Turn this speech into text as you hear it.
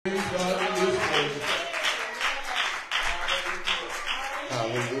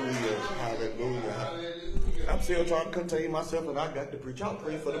still trying to contain myself, and I got to preach. Y'all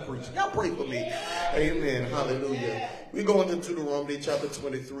pray for the preacher. Y'all pray for me. Amen. Hallelujah. We're going to Deuteronomy chapter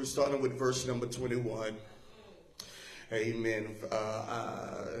 23, starting with verse number 21. Amen.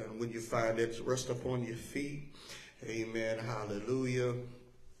 When you find it, rest upon your feet. Amen. Hallelujah.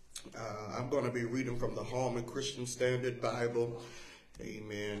 I'm going to be reading from the Harmon Christian Standard Bible.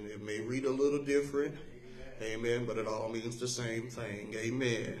 Amen. It may read a little different. Amen. But it all means the same thing.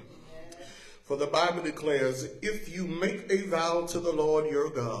 Amen. For the Bible declares, if you make a vow to the Lord your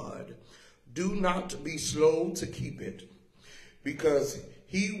God, do not be slow to keep it, because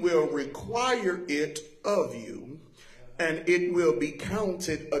he will require it of you, and it will be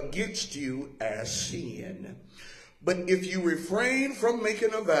counted against you as sin. But if you refrain from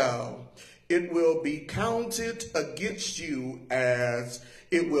making a vow, it will be counted against you as,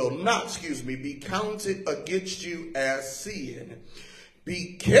 it will not, be counted against you as sin.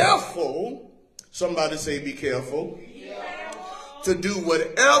 Be careful. Somebody say, be careful to do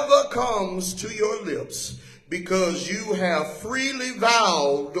whatever comes to your lips, because you have freely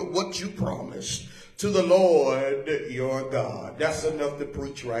vowed what you promised to the Lord your God. That's enough to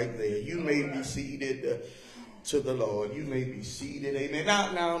preach right there. You may be seated to the Lord. You may be seated. Amen.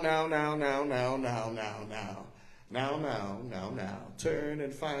 Now. Turn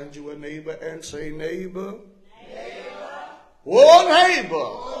and find you a neighbor and say, neighbor. Oh,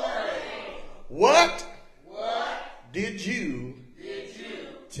 neighbor. What did you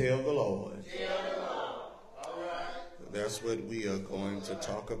tell the Lord? All right. That's what we are going to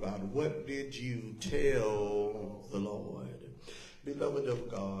talk about. What did you tell the Lord? Beloved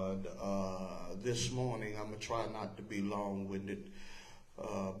of God, this morning I'm going to try not to be long-winded.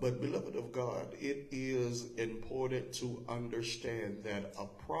 But beloved of God, it is important to understand that a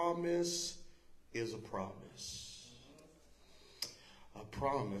promise is a promise. A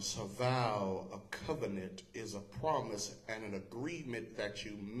promise, a vow, a covenant is a promise and an agreement that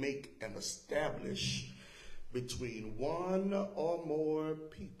you make and establish between one or more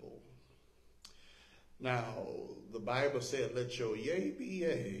people. Now, the Bible said, let your yea be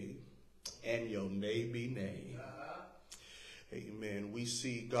yea and your nay be nay. Amen. We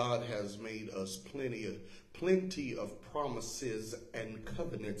see God has made us plenty of promises and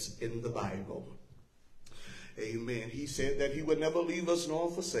covenants in the Bible. Amen. He said that he would never leave us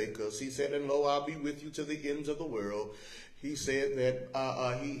nor forsake us. He said, and lo, I'll be with you to the ends of the world. He said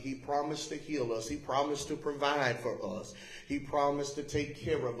that he promised to heal us. He promised to provide for us. He promised to take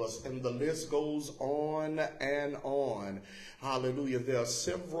care of us. And the list goes on and on. Hallelujah. There are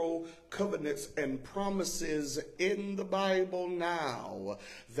several covenants and promises in the Bible now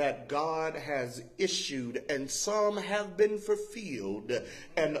that God has issued, and some have been fulfilled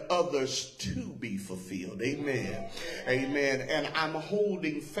and others to be fulfilled. Amen. Amen. And I'm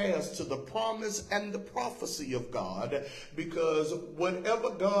holding fast to the promise and the prophecy of God, because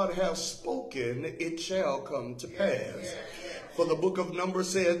whatever God has spoken, it shall come to pass. For the book of Numbers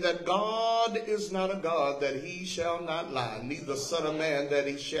says that God is not a God that he shall not lie, neither son of man that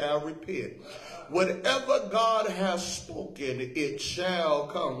he shall repent. Whatever God has spoken, it shall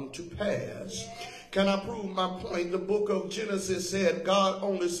come to pass. Can I prove my point? The book of Genesis said God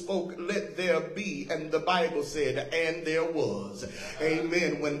only spoke, let there be, and the Bible said, and there was.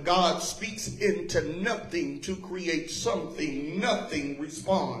 Amen. When God speaks into nothing to create something, nothing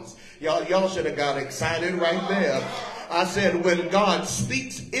responds. Y'all should have got excited right there. I said, when God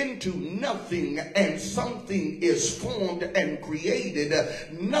speaks into nothing and something is formed and created,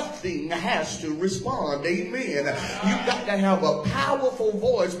 nothing has to respond. Amen. You've got to have a powerful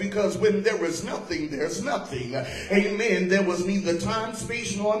voice, because when there is nothing, there's nothing. Amen. There was neither time,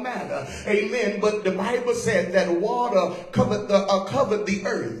 space, nor matter. Amen. But the Bible said that water covered the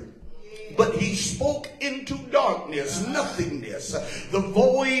earth. But he spoke into darkness, nothingness, the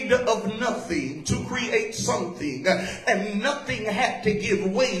void of nothing, to create something. And nothing had to give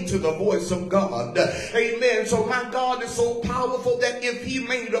way to the voice of God. Amen. So my God is so powerful that if he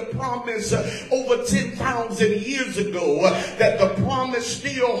made a promise over 10,000 years ago, that the promise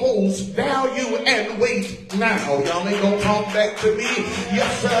still holds value and weight now. Y'all ain't gonna talk back to me.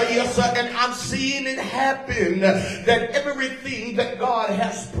 Yes, sir. Yes, sir. And I'm seeing it happen, that everything that God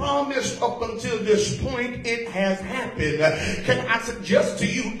has promised up until this point, it has happened. Can I suggest to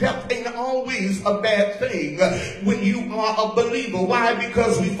you, death ain't always a bad thing when you are a believer. Why?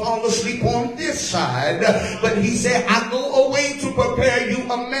 Because we fall asleep on this side. But he said, I go away to prepare you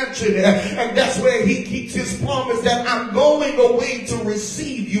a mansion. And that's where he keeps his promise, that I'm going away to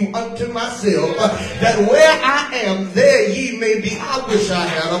receive you unto myself. That where I am, there ye may be. I wish I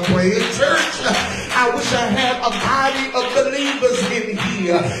had a praying church. I wish I had a body of believers in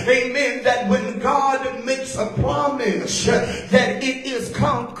here, amen, that when God makes a promise that it is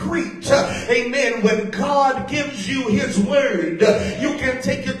concrete, amen, when God gives you his word, you can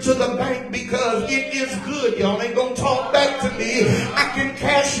take it to the bank because it is good. Y'all ain't gonna talk back to me. I can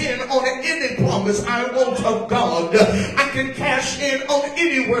cash in on any promise I want of God. I can cash in on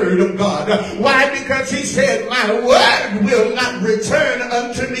any word of God. Why? Because he said, my word will not return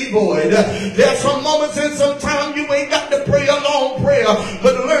unto me void. There's some moments and some time you ain't got to pray a long prayer,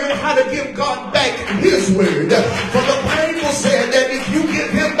 but learn how to give God back his word. For the Bible said that if you give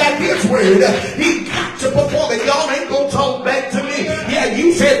him back his word, he got to perform it. Y'all ain't gonna talk back to me. Yeah,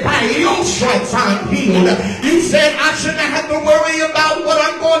 you said by your stripes I'm healed. You said I shouldn't have to worry about what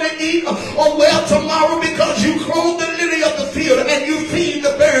I'm going to eat or wear tomorrow because you clothe the lily of the field and you feed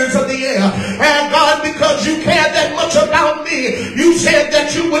the birds of the air. And God, because you care that much about me, you said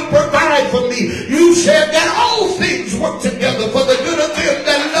that you would provide for me. You said that all things work together for the good of them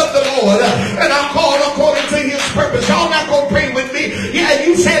that love the Lord and are called according to his purpose. Y'all not going to pray with me. Yeah,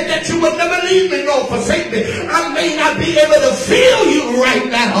 you said that you would never leave me nor forsake me. I may not be able to feel you right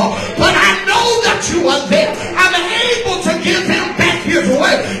now, but I know that you are there. I'm able to give him back his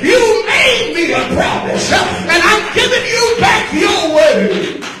word. You made me a promise, and I'm giving you back your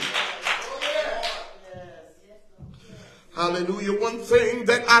word. Hallelujah. One thing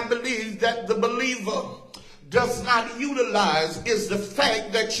that I believe that the believer does not utilize is the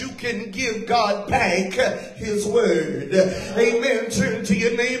fact that you can give God back his word. Amen. Turn to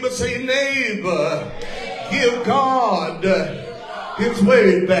your neighbor, say, neighbor, give God his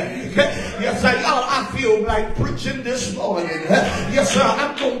word back. Yes, sir. Y'all, I feel like preaching this morning. Yes, sir.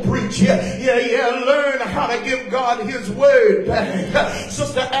 I'm going to preach. Yeah. Learn how to give God his word back.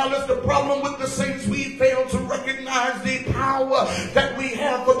 Sister Alice, the problem with the saints, we fail to recognize the power that we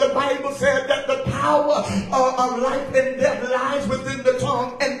have. For the Bible said that the power of life and death lies within the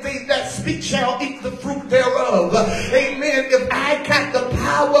tongue, and they that speak shall eat the fruit thereof. Amen. If I got the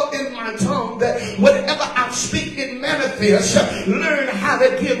power in my tongue, that whatever I speak, it manifests. Learn how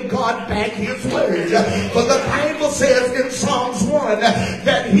to give God back his word. For the Bible says in Psalms 1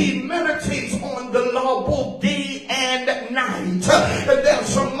 that he meditates on the law both day and night. And there are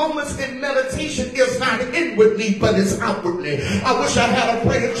some moments in meditation is not inwardly, but it's outwardly. I wish I had a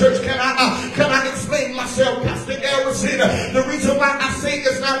prayer church. Can I explain myself, Pastor Garrison? The reason why I say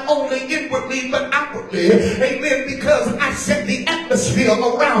it's not only inwardly, but outwardly, amen, because I set the atmosphere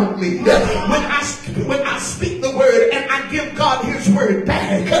around me. When I speak the word and I give God his word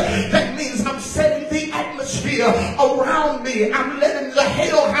back, that means I'm setting the atmosphere around me. I'm letting the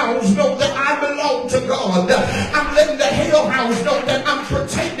hellhounds know that I belong to God. I'm letting the hellhounds know that I'm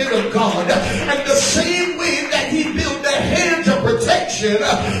protected of God. And the same way that he built the hedge of protection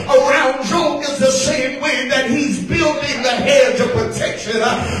around Job is the same way that he's building the hedge of protection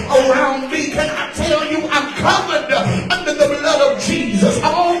around me. Can I tell you, I'm covered under the blood of Jesus,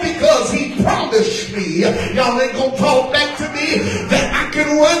 all because he promised me. Y'all ain't gonna talk back to me that I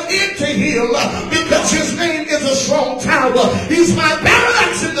can run into him because his name is a strong tower. He's my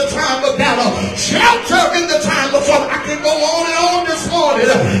balance in the time of battle, shelter in the time of trouble. I can go on and on this morning,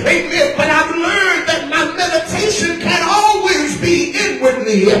 amen, but I've learned that my meditation can always be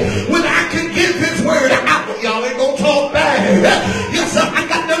inwardly when I can give his word out. Y'all ain't gonna talk back. Yes, sir, I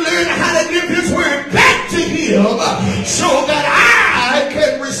got to learn how to give his word back to him so that I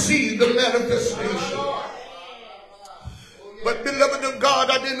can receive the manifestation. But beloved of God,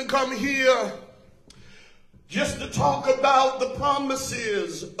 I didn't come here just to talk about the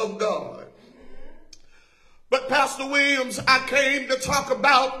promises of God. But Pastor Williams, I came to talk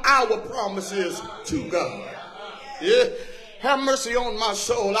about our promises to God. Yeah. Have mercy on my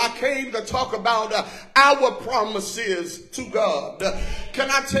soul. I came to talk about our promises to God. Can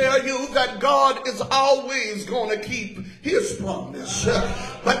I tell you that God is always going to keep his promise?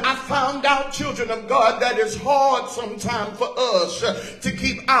 But I found out, children of God, that it's hard sometimes for us to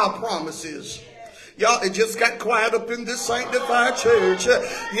keep our promises. Y'all, it just got quiet up in this sanctified church.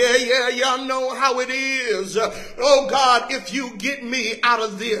 Yeah, y'all know how it is. Oh God, if you get me out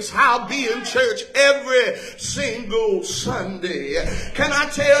of this, I'll be in church every single Sunday. Can I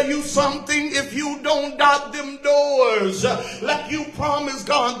tell you something? If you don't dot them doors like you promised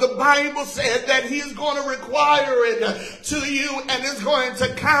God, the Bible said that he's going to require it to you and it's going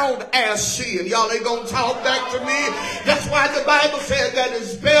to count as sin. Y'all ain't going to talk back to me. That's why the Bible said that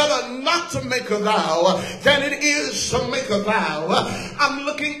it's better not to make a vow vow than it is to make a vow. I'm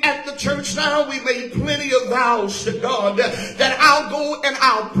looking at the church now. We made plenty of vows to God that I'll go and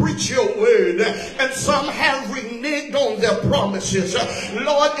I'll preach your word. And some have reneged on their promises.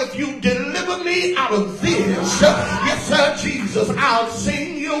 Lord, if you deliver me out of this, yes, sir, Jesus, I'll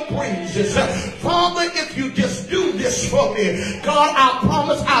sing your praises. Father, if you just do this for me, God, I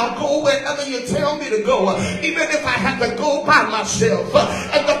promise I'll go wherever you tell me to go, even if I have to go by myself.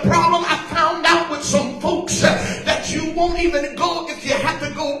 And the problem I found out with some folks that you won't even go if you have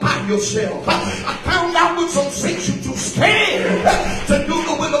to go by yourself. I found out with some saints you're too scared to do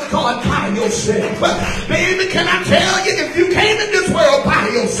the will of God by yourself. Baby, can I tell you, if you came in this world by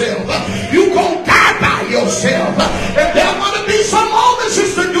yourself, you gonna die by yourself. If there want to be some moments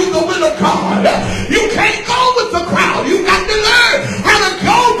just to do the will of God, you can't go with the crowd. You got to learn how to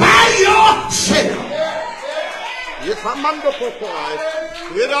go by yourself.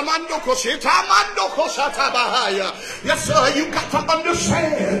 Yes, sir, you got to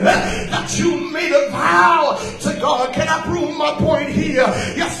understand that you made a vow to God. Can I prove my point here?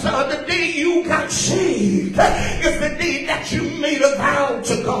 Yes, sir, the day you got saved is the day that you made a vow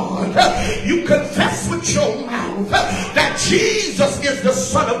to God. You confess with your mouth that Jesus is the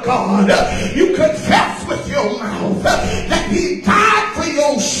Son of God. You confess with your mouth that He died for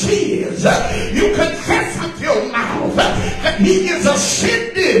your sins. You confess with your mouth that He is ascended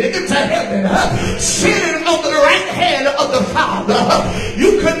into heaven, sitting on the right hand of the Father.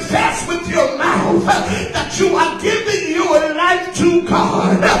 You confess with your mouth that you are giving your life to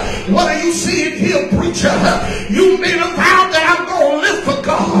God. What are you seeing here, preacher? You made a vow that I'm going to live for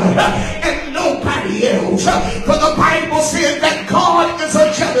God and nobody else. For the Bible says that God is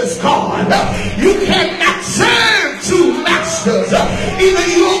a jealous God. You cannot serve two masters. Either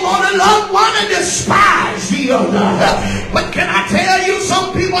you're going to love one and despise the other. But can I tell you,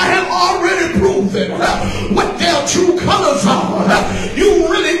 some people have already proven what their true colors are. You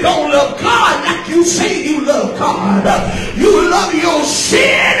really don't love God like you say you love God. You love your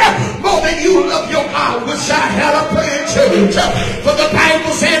sin more than you love your God. Wish I had a prayer church. For the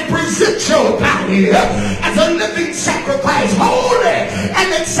Bible said, present your body as a living sacrifice, holy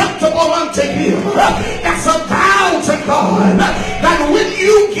and acceptable unto Him. That's a vow to God that when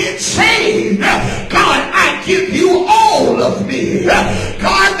you get saved, God, I give you all of me.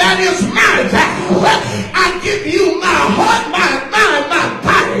 God, that is my vow. I give you my heart, my mind, my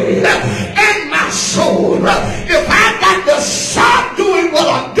body, and my soul. If I got to stop doing what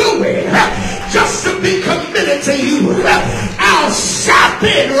I'm doing just to be committed to you, I'll stop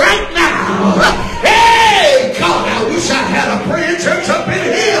it right now. Hey, God, I wish I had a praying church up in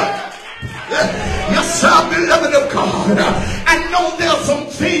here. Yes, sir, beloved of God. I know there's some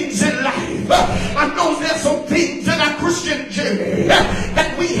things in life. I know there's some things in our Christian journey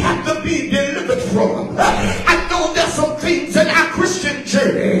that we have to be delivered from. I know there's some things in our Christian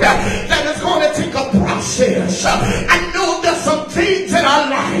journey that is going to take a process. I know there's some things in our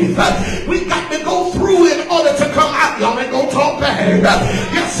life we got to go through in order to come out. Y'all ain't gonna talk back.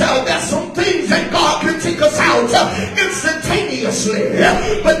 Yes, sir, there's some things that God can take us out instantaneously.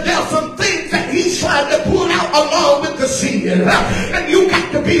 But there's some things that He's trying to pull out along with the sin. And you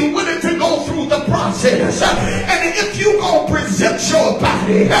got to be willing to go through the process. And if you gonna present your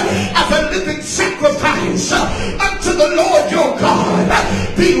body as a living sacrifice unto the Lord your God,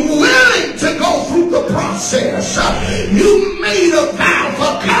 be willing to go through the process. You made a vow,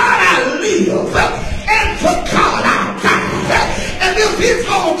 for God I live and for God I die. And if it's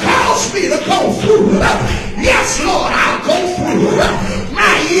gonna cause me to go through, yes, Lord, I'll go through.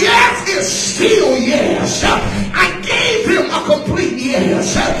 My yes is still yes. I gave Him a complete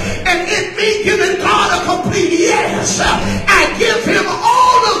yes. And in me giving God a complete yes, I give Him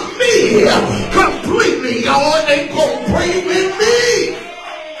all of me completely. Y'all ain't gonna pray with me.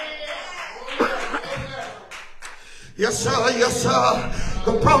 Yes, sir. Yes, sir.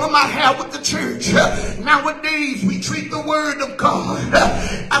 The problem I have with the church nowadays, we treat the word of God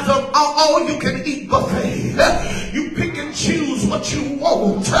as an all-you-can-eat buffet. You pick and choose what you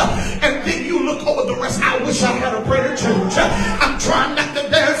want, and then you look over the rest. I wish I had a prayer church. I'm trying not to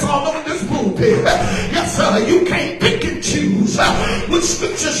dance all over this pulpit. Yes, sir. You can't pick and choose which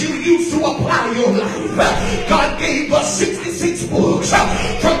scriptures you use to apply your life. God gave us 66 books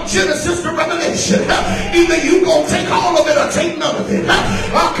from Genesis to Revelation. Either you gonna take all of it or take none of it.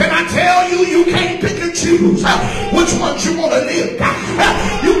 Can I tell you, you can't pick and choose which ones you want to live by.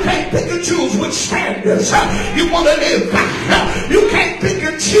 You can't pick and choose which standards you want to live by. You can't pick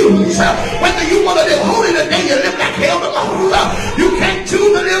and choose whether you want to live holy today and live like hell tomorrow. You can't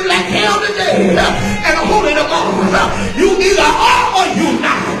choose to live like hell today and holy tomorrow. You either are or you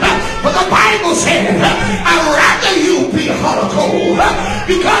not. But the Bible Bible said, I'd rather you be hot or cold,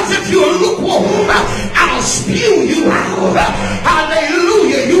 because if you're lukewarm, I'll spew you out.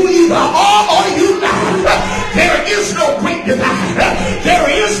 Hallelujah. You either are or you not. There is no great divide. There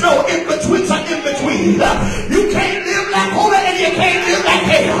is no in-between or in-between. You can't live like holy and you can't live like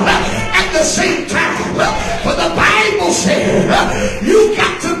hell at the same time. For the Bible said, you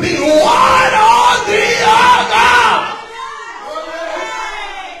got to be one or the other.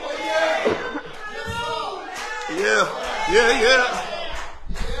 Yeah.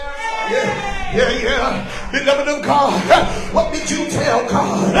 Beloved of God, what did you tell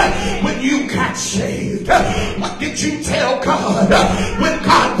God when you got saved? What did you tell God when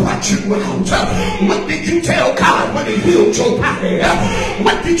God brought you out? What did you tell God when he healed your body?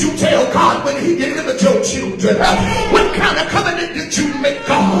 What did you tell God when he delivered your children? What kind of covenant did you make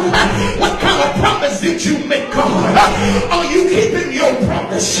God? What kind of promise did you make God? Are you keeping your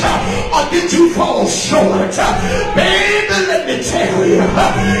promise? Or did you fall short? Baby, let me tell you,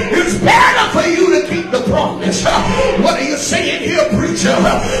 it's better for you to keep the promise. What are you saying here, preacher?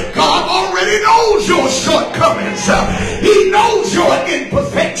 God already knows your shortcomings. He knows your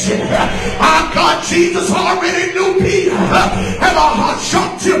imperfection. Our God, Jesus already knew Peter had a hot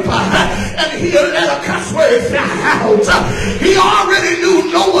short temper, and he'll let a cuss word fly out. He already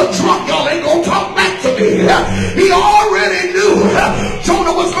knew Noah drunk. Y'all ain't gonna talk back to me. He already knew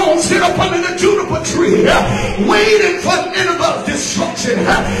Jonah was gonna sit up under the juniper tree waiting for Nineveh's destruction.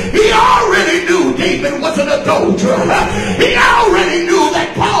 He already knew David was an adulterer. He already knew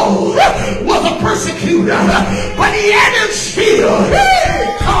that Paul was a persecutor. But yet and still,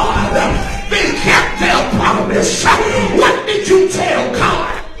 God, they kept their promise. What did you tell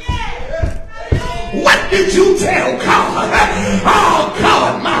God? What did you tell God? Oh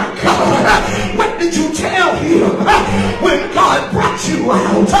God, my God. What did you tell him when God brought you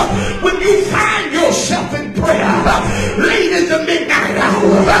out? When you find yourself in prayer late in the midnight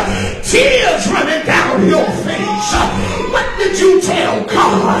hour, tears running down your face. What did you tell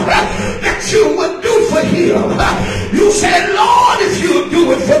God that you would do for him? You said, Lord, if you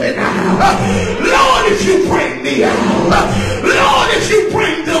do it for me now, Lord, if you bring me out, Lord, if you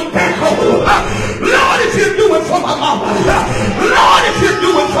bring them back home, Lord, if you do it for my mama, Lord, if you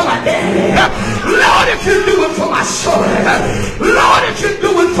do it for my daddy, Lord, if you do it for my son, Lord, if you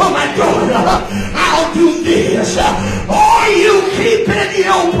do it for my daughter, I'll do this. Are you keeping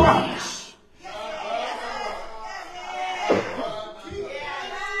your promise?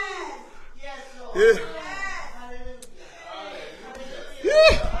 Yeah.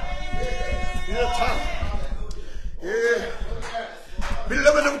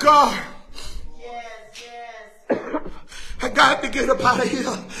 Beloved of God, I got to get up out of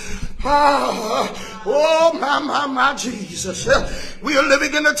here. Oh, my Jesus. We are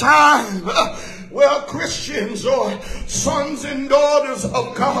living in a time where Christians or sons and daughters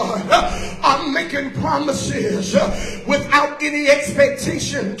of God are making promises without any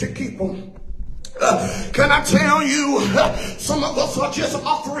expectation to keep them. Can I tell you, some of us are just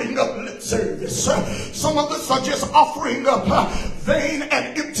offering up lip service. Some of us are just offering up vain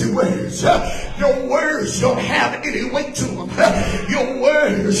and empty words. Your words don't have any weight to them. Your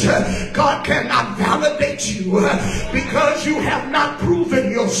words, God cannot validate you because you have not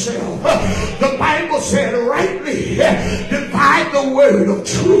proven yourself. The Bible said, rightly divide the word of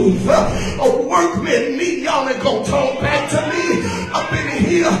truth. A workman, me, y'all ain't gonna talk back to me up in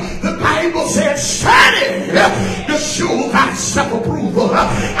here. The Bible said, study to show thyself approval.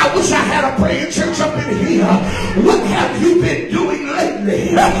 I wish I had a praying church up in here. What have you been doing lately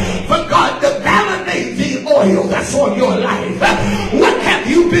for God to validate the oil that's on your life? What have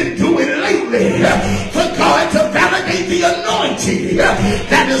you been doing lately for God to validate the anointing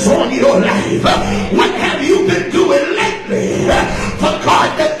that is on your life? What have you been doing lately for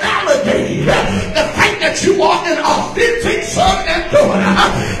God to validate the fact that you are an authentic son and daughter?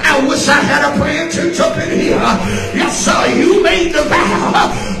 I wish I had a praying church up in here. Yes, sir, you made the vow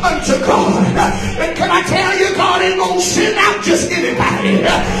unto God. And can I tell you, God ain't gonna send out just anybody.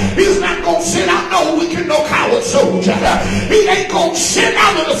 He's not gonna send out no weak and no coward soldier. He ain't gonna send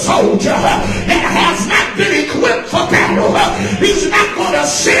out a soldier that has not been equipped for battle. He's not gonna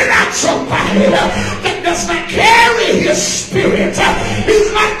send out somebody that does not carry his spirit. He's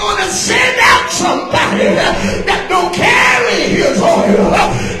not gonna send out somebody that don't carry his oil.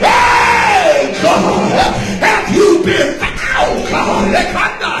 Hey, God, have you been, oh God,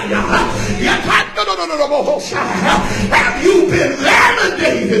 have you been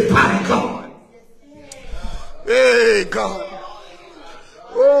validated by God? Hey, God.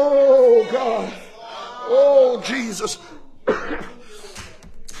 Oh, God. Oh, Jesus.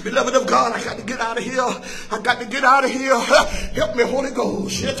 Beloved of God, I got to get out of here. I got to get out of here. Help me, Holy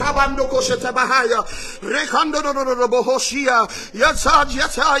Ghost. Yes, sir,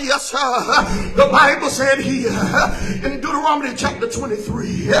 yes, sir, yes, sir. The Bible said here in Deuteronomy chapter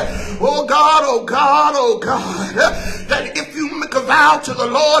 23, oh God, oh God, oh God, that if you make a vow to the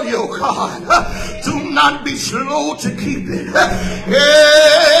Lord your God, do not be slow to keep it.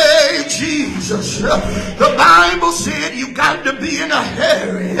 Hey, Jesus. The Bible said you got to be in a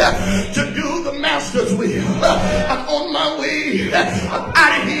hurry to do the Master's will. I'm on my way. I'm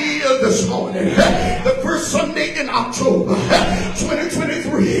out of here this morning. The first Sunday in October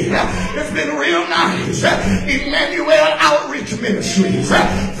 2023. It's been real nice. Emmanuel Outreach Ministries,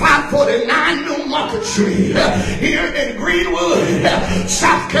 549 New Market Street, here in Greenwood,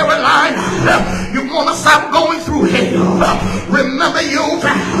 South Carolina. You want to stop going through hell? Remember your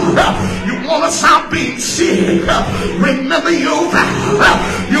vow. You want to stop being sick? Remember your vow.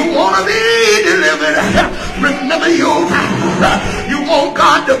 You want to be delivered? Remember your vow. You want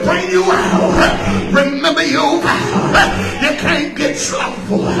God to bring you out? Remember your vow. You can't get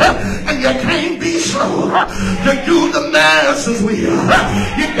slothful, and you can't be slow to do the Master's will.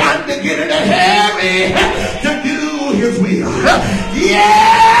 You got to get in a hurry to do His will.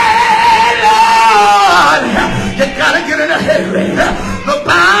 Yeah, Lord, you got to get in a hurry. The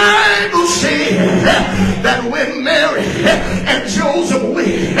Bible says that when Mary and Joseph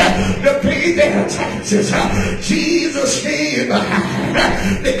went to pay their taxes, Jesus stayed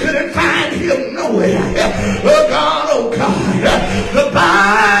behind. They couldn't find him nowhere. Oh God, oh God. The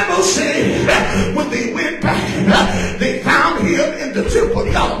Bible says when they went back, they found him in the temple.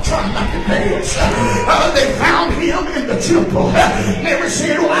 Y'all trying not to dance. They found him in the temple. Mary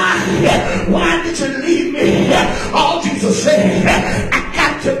said, why did you leave me? All Jesus said, I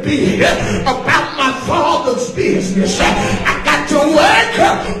got to be about my Father's business. I got to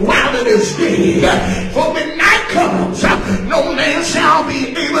work while it is day. For when night comes, no man shall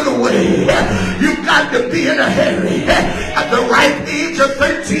be able to wait. You got to be in a hurry. At the ripe age of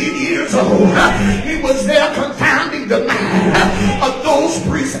 13 years old, he was there confounding the mind of those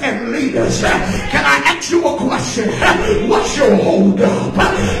priests and leaders. Can I ask you a question? What's your hold up?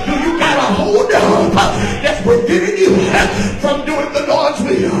 Do you got a hold up that's preventing you from doing the Lord's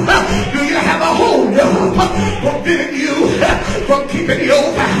will? Do you have a hold up preventing you from keeping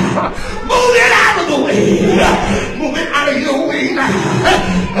your vow? Move it out of the way. Move it out of your way now.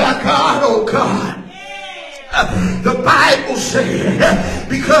 Oh God, oh God. The Bible says,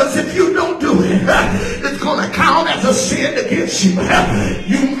 because if you don't do it, it's going to count as a sin against you.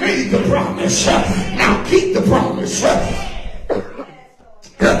 You made the promise. Now keep the promise.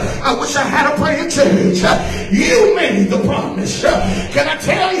 I wish I had a praying church. You made the promise. Can I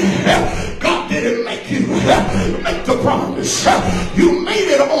tell you, God didn't make you make the promise. You made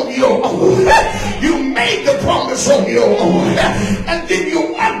it on your own. You made the promise on your own. And then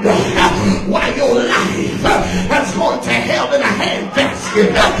you wonder why your life has gone to hell in a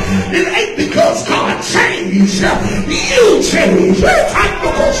handbasket. It ain't because God changed. You changed.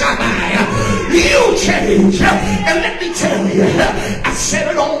 You changed. And let me tell you, I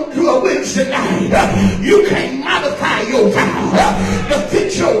said it on to a Wednesday night. You can't modify your vow to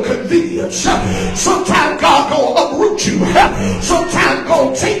fit your convenience. Sometimes God gonna uproot you. Sometimes God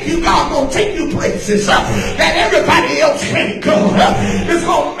gonna take you places that everybody else can't go. It's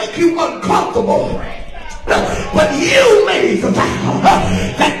gonna make you uncomfortable. But you made the vow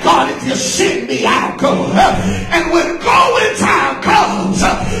that God, if you send me, I'll go. And when going time comes,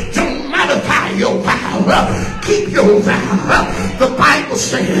 don't modify your vow. Keep your vow. The Bible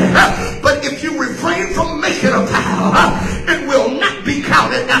says, but if you refrain from making a vow, it will not be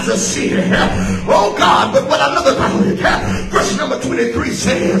counted as a sin. Oh God, but what I love about it, verse number 23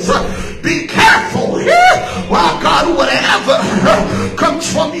 says, be careful, while God, whatever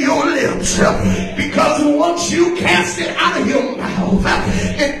comes from your lips, because once you cast it out of your mouth,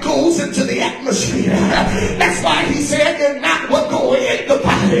 it goes into the atmosphere. That's why he said, it's not what goes in the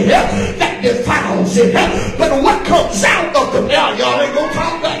body that defiles it, but what comes out of the mouth. Y'all ain't gonna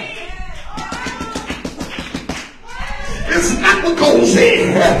talk about it. It's not what goes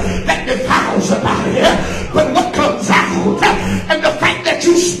in that defiles the body, but what comes out. And the fact that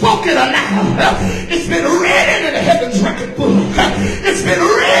you spoke it aloud, it's been written in the heaven's record book. It's been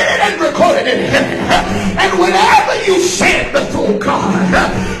written and recorded in heaven. And whenever you say it before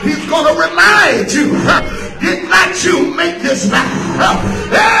God, He's going to remind you, did not you make this vow?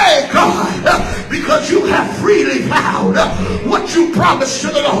 Hey, God, because you have freely vowed what you promised to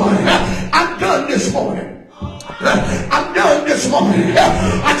the Lord. I'm done this morning. I'm done this morning.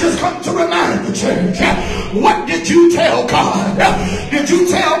 I just come to remind the church. What did you tell God? Did you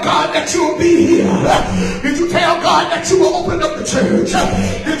tell God? Did you tell God that you will open up the church?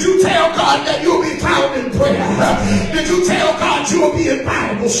 Did you tell God that you'll be found in prayer? Did you tell God you will be in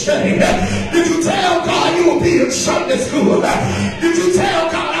Bible study? Did you tell God you will be in Sunday school? Did you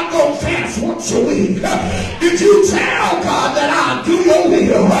tell God I'm going to fast once a week? Did you tell God that I'll do your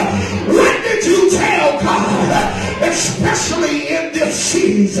will? What did you tell God? Especially in this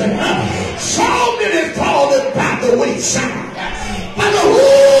season. So many falling by the wayside. But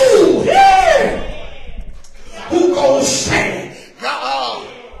who? Yeah. Who gonna stand? God.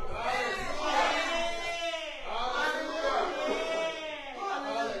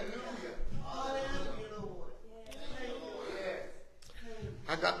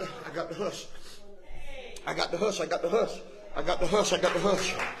 I got the hush. I got the hush. I got the hush. I got the hush. I got the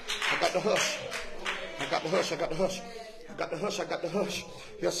hush. I got the hush. I got the hush. I got the hush. I got the hush. I got the hush.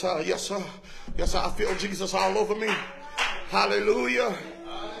 Yes, sir. Yes, sir. Yes, sir. I feel Jesus all over me. Hallelujah.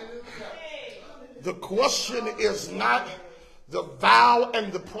 The question is not the vow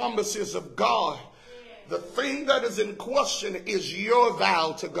and the promises of God. The thing that is in question is your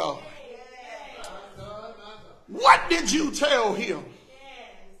vow to God. What did you tell him?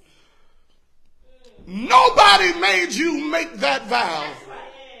 Nobody made you make that vow.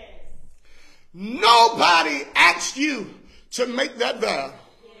 Nobody asked you to make that vow.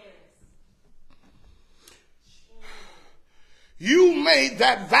 You made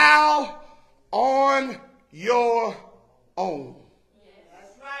that vow on your own.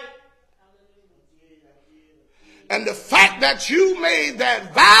 And the fact that you made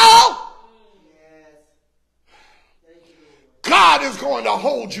that vow, God is going to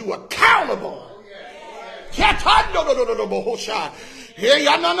hold you accountable. He's going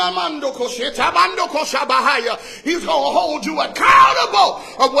to hold you accountable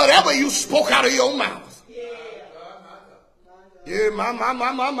of whatever you spoke out of your mouth. Yeah,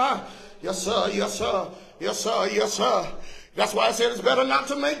 my. Yes, sir. Yes, sir. Yes, sir. Yes, sir. That's why I said it's better not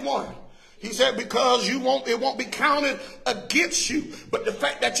to make one. He said because it won't be counted against you. But the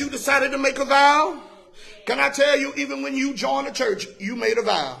fact that you decided to make a vow, can I tell you, even when you joined the church, you made a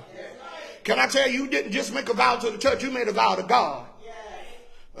vow. Can I tell you, you didn't just make a vow to the church, you made a vow to God.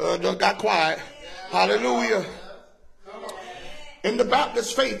 Just got quiet. Hallelujah. In the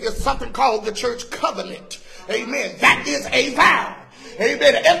Baptist faith, there's something called the church covenant. Amen. That is a vow.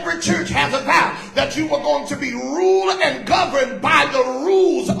 Amen. Every church has a vow that you are going to be ruled and governed by the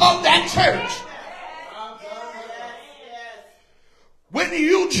rules of that church. When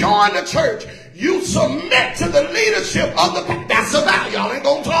you join the church, you submit to the leadership of the. That's a vow. Y'all ain't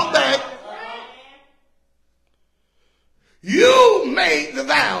gonna talk back. You made the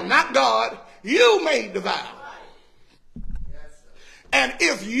vow, not God. You made the vow. And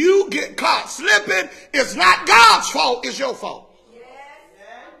if you get caught slipping, it's not God's fault, it's your fault.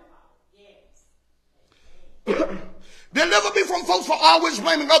 Deliver me from folks for always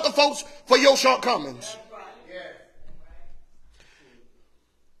blaming other folks for your shortcomings.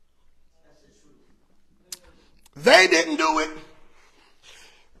 They didn't do it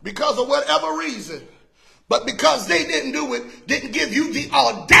because of whatever reason. But because they didn't do it, didn't give you the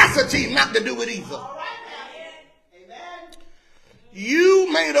audacity not to do it either.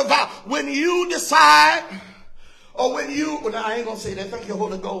 You made a vow. When you decide, or when you, well, I ain't going to say that. Thank you,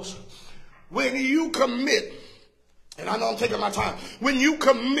 Holy Ghost. When you commit, and I know I'm taking my time. When you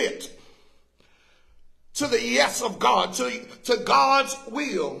commit to the yes of God, to God's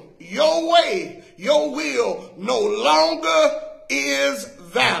will, your way, your will no longer is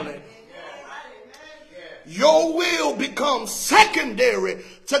valid. Your will becomes secondary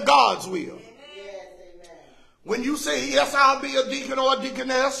to God's will. When you say, yes, I'll be a deacon or a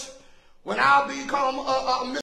deaconess, when I'll become a